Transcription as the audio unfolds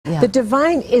The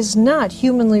divine is not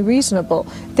humanly reasonable.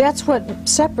 That's what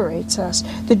separates us.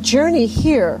 The journey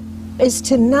here is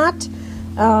to not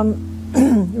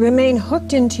remain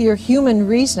hooked into your human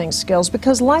reasoning skills,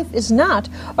 because life is not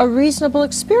a reasonable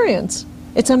experience.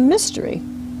 It's a mystery.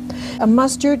 A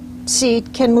mustard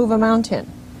seed can move a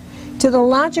mountain. To the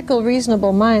logical,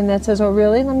 reasonable mind that says, oh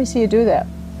really? Let me see you do that.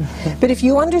 But if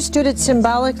you understood it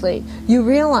symbolically, you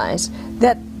realize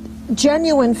that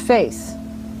genuine faith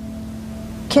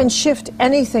can shift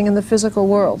anything in the physical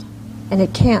world, and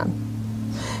it can.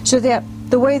 So that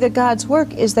the way that gods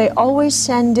work is they always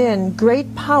send in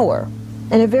great power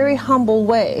in a very humble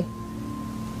way.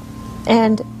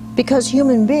 And because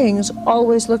human beings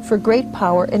always look for great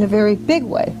power in a very big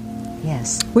way.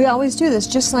 Yes. We always do this,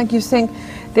 just like you think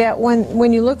that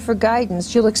when you look for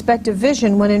guidance, you'll expect a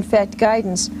vision when in fact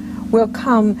guidance will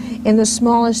come in the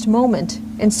smallest moment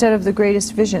instead of the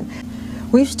greatest vision.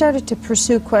 We've started to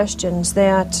pursue questions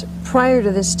that prior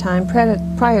to this time,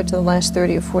 prior to the last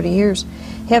 30 or 40 years,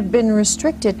 have been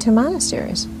restricted to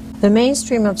monasteries. The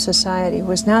mainstream of society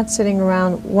was not sitting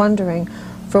around wondering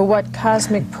for what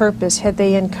cosmic purpose had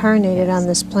they incarnated on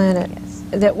this planet.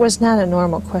 That was not a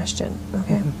normal question,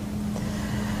 okay?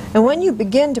 And when you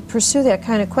begin to pursue that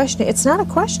kind of question, it's not a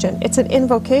question, it's an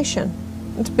invocation.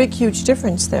 It's a big, huge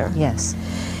difference there. Yes.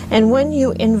 And when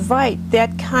you invite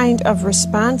that kind of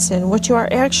response in, what you are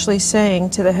actually saying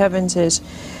to the heavens is,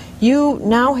 you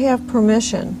now have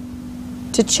permission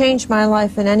to change my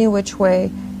life in any which way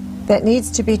that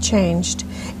needs to be changed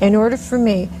in order for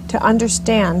me to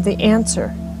understand the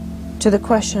answer to the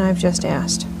question I've just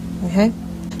asked. Okay?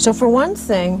 So for one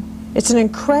thing, it's an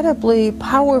incredibly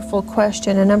powerful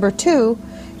question, and number two,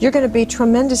 you're going to be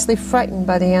tremendously frightened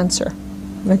by the answer.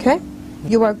 Okay?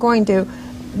 You are going to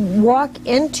walk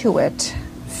into it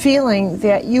feeling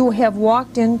that you have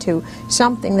walked into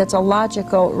something that's a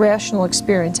logical, rational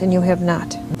experience, and you have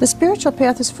not. The spiritual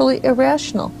path is fully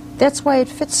irrational. That's why it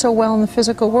fits so well in the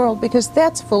physical world, because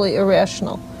that's fully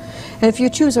irrational. And if you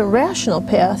choose a rational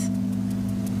path,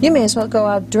 you may as well go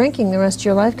out drinking the rest of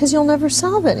your life, because you'll never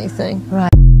solve anything. Right.